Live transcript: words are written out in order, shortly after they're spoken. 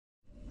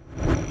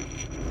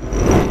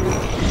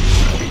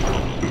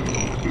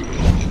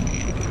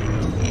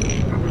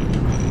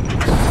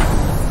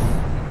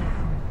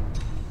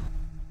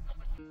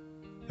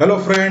Hello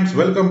friends,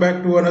 welcome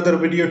back to another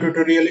video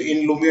tutorial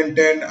in Lumion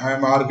 10. I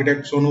am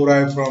architect Sonu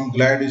Rai from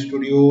Glad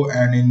Studio,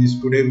 and in this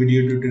today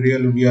video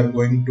tutorial we are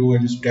going to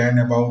understand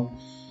about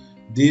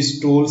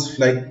these tools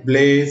like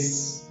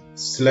place,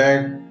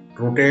 select,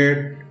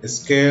 rotate,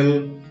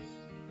 scale,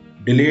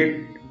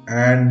 delete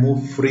and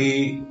move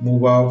free,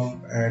 move up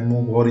and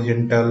move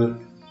horizontal.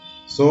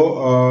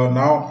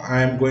 Now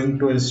I am going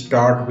to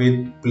start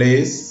with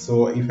place.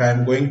 So if I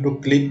am going to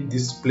click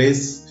this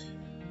place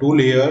tool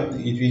here,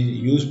 it is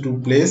used to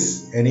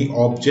place any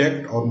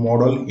object or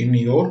model in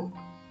your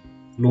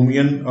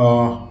Lumion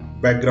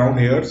background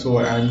here. So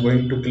I am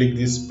going to click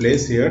this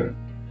place here,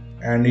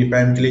 and if I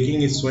am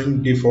clicking, it's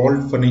showing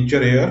default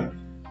furniture here,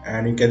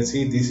 and you can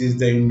see this is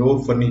the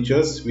indoor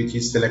furnitures which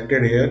is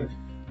selected here,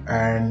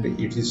 and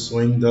it is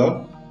showing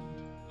the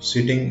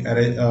sitting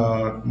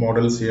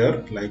models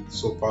here like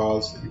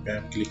sofas. If I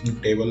am clicking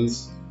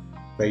tables,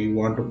 if you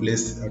want to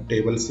place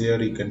tables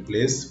here, you can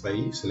place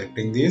by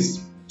selecting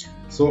this.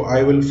 So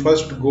I will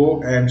first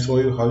go and show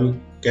you how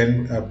you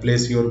can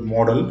place your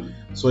model.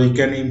 So you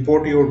can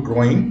import your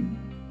drawing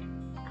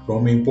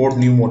from import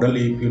new model.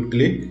 If you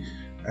click,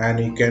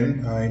 and you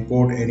can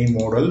import any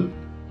model,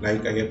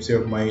 like I have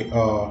saved my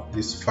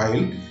this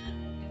file,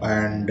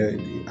 and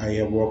I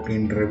have worked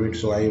in Revit,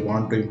 so I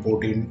want to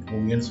import in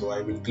Lumion. So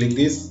I will click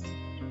this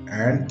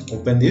and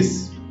open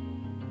this,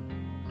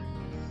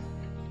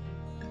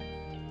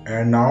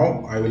 and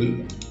now I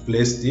will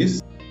place this.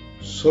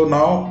 So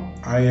now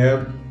I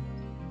have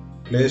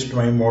placed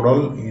my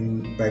model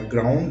in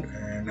background,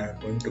 and I'm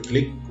going to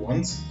click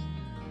once,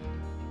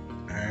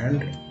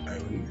 and I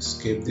will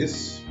escape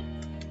this.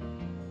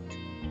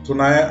 So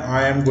now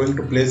I am going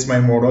to place my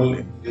model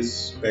in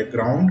this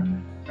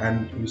background,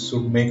 and you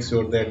should make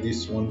sure that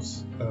this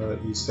one's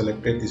is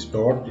selected, this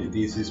dot.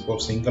 This is for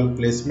single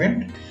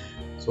placement.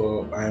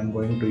 So I am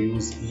going to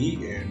use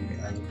E,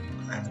 and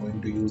I am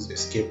going to use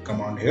escape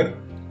command here,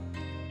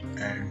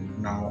 and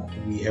now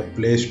we have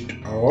placed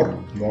our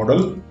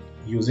model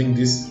using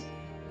this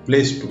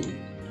place tool.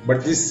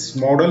 But this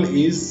model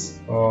is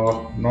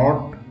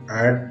not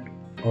at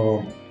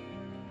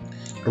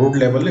road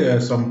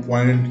level. Some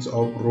points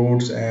of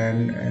roads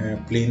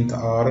and plinth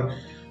are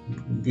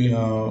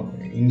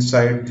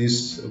inside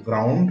this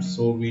ground,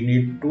 so we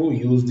need to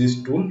use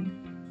this tool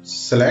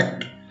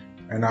select,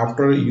 and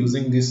after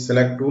using this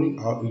select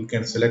tool you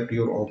can select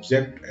your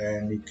object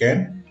and you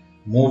can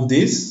move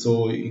this.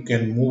 So you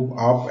can move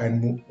up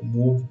and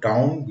move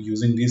down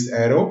using this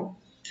arrow,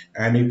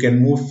 and you can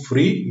move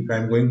free. If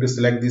I'm going to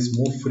select this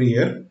move free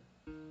here,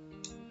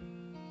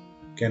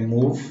 you can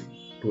move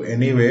to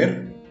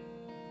anywhere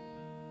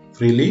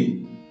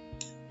freely.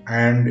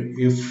 And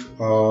if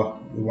you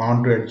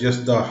want to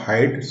adjust the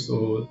height,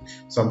 so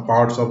some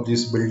parts of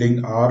this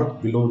building are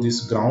below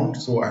this ground,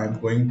 so I am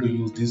going to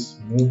use this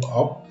move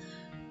up,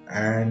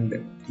 and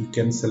you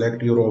can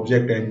select your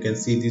object and you can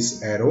see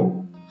this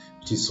arrow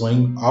which is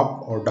showing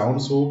up or down.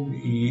 So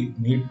we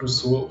need to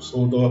show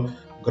the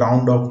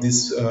ground of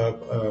this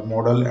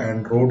model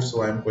and road.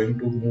 So I am going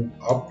to move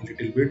up a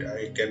little bit.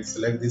 I can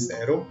select this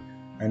arrow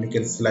and you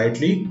can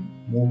slightly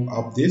move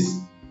up this,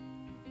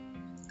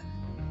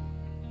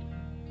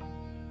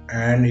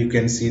 and you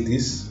can see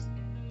these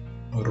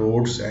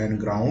roads and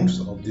grounds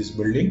of this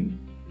building.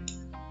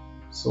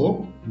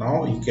 So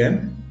now you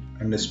can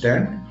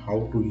understand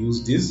how to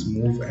use this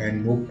move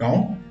and move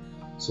down.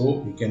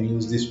 So you can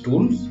use this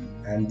tool,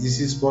 and this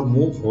is for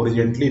move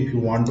horizontally. If you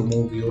want to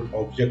move your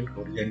object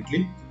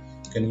horizontally,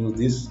 you can use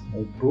this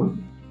move tool.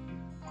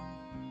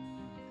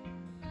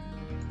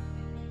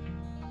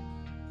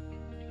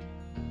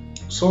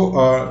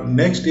 So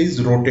next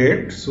is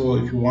rotate. So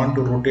if you want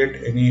to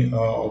rotate any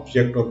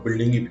object or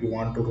building, if you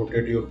want to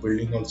rotate your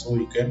building also,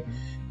 you can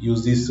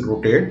use this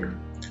rotate,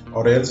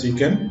 or else you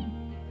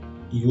can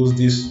use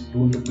this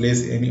tool to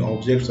place any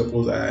object.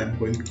 Suppose I am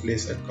going to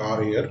place a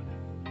car here,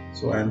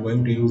 so I am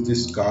going to use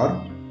this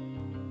car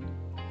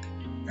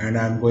and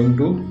I am going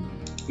to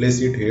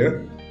place it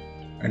here.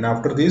 And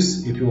after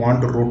this, if you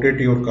want to rotate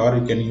your car,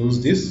 you can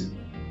use this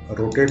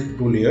rotate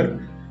tool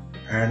here,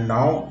 and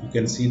now you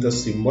can see the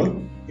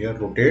symbol here,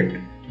 rotate.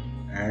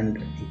 And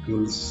if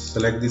you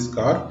select this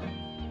car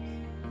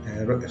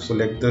and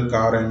select the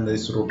car and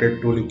this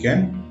rotate tool, you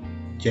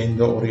can change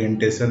the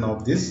orientation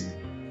of this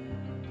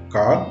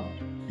car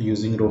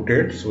using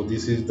rotate. So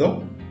this is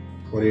the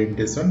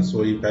orientation.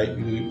 So if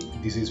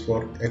this is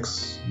for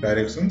X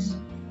directions.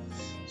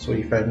 So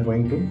if I am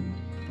going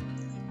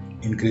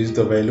to increase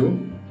the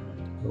value,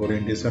 the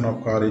orientation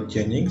of car is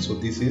changing. So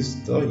this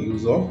is the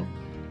use of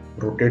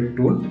rotate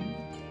tool,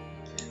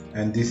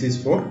 and this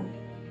is for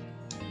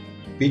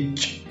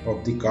pitch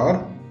of the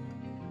car.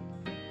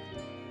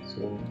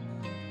 So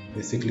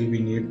basically we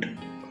need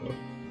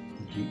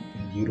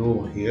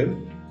 0 here.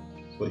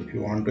 So if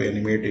you want to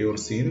animate your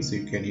scenes,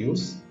 you can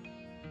use,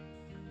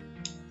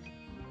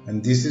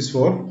 and this is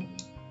for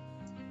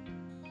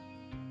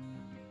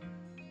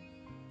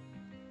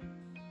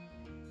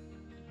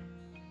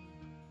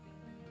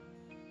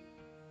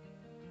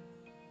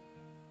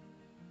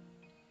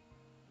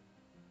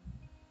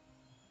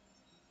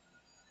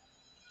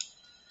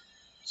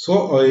So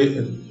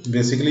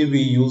basically we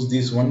use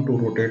this one to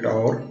rotate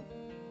our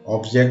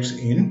objects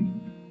in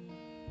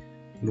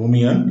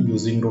Lumion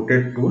using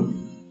rotate tool,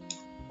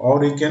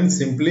 or you can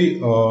simply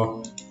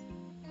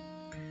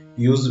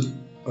use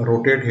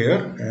rotate here,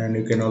 and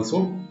you can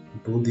also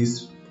do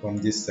this from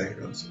this side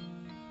also.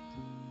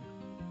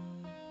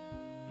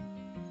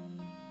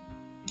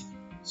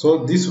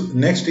 So this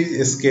next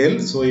is scale.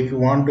 So if you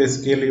want to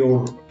scale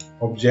your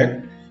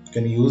object, you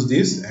can use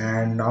this,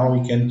 and now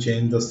you can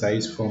change the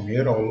size from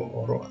here,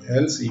 or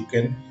else you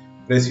can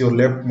press your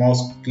left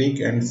mouse click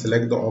and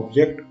select the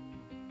object,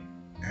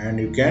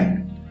 and you can,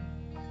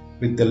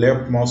 with the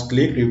left mouse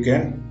click, you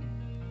can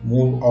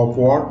move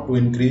upward to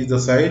increase the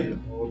size,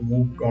 or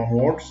move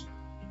downwards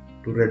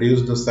to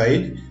reduce the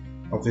size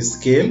of a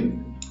scale,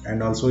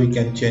 and also you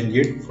can change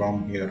it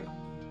from here.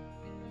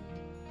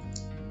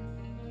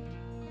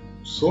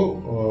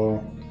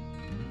 So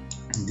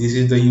this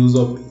is the use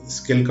of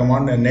scale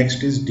command. And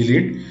next is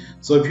delete.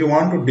 So if you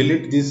want to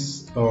delete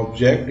this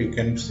object, you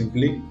can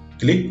simply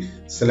click,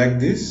 select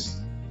this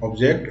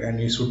object, and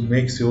you should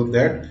make sure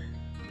that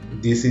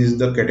this is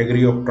the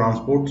category of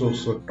transport.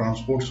 So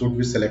transport should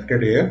be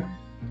selected here,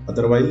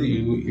 otherwise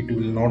it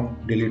will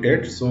not delete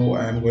it. So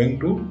I am going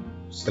to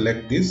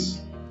select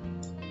this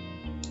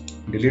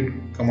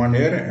delete command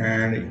here,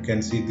 and you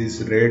can see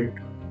this red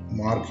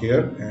mark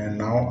here, and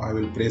now I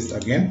will press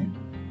again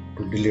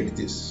to delete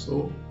this.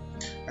 So,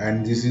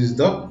 and this is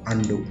the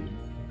undo.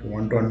 If you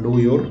want to undo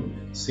your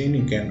scene,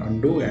 you can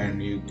undo,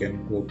 and you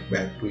can go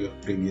back to your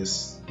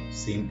previous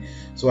scene.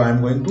 So I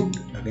am going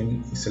to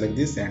again select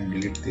this and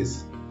delete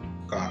this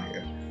car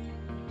here.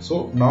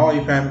 So now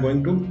if I am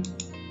going to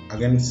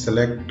again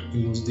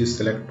use this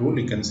select tool,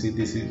 you can see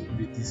this is,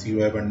 with this you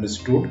have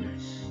understood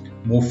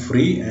move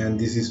free, and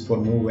this is for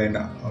move and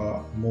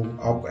move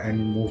up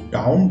and move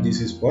down. This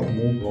is for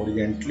move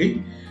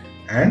horizontally,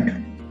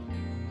 and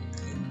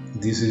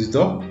this is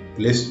the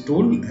place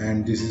tool,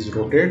 and this is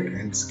rotate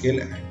and scale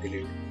and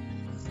delete.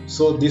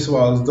 So this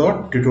was the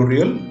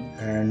tutorial,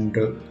 and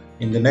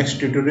in the next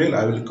tutorial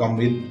I will come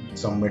with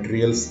some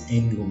materials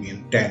in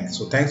Lumion 10.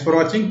 So thanks for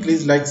watching.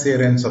 Please like,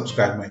 share and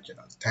subscribe my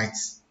channel.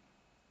 Thanks.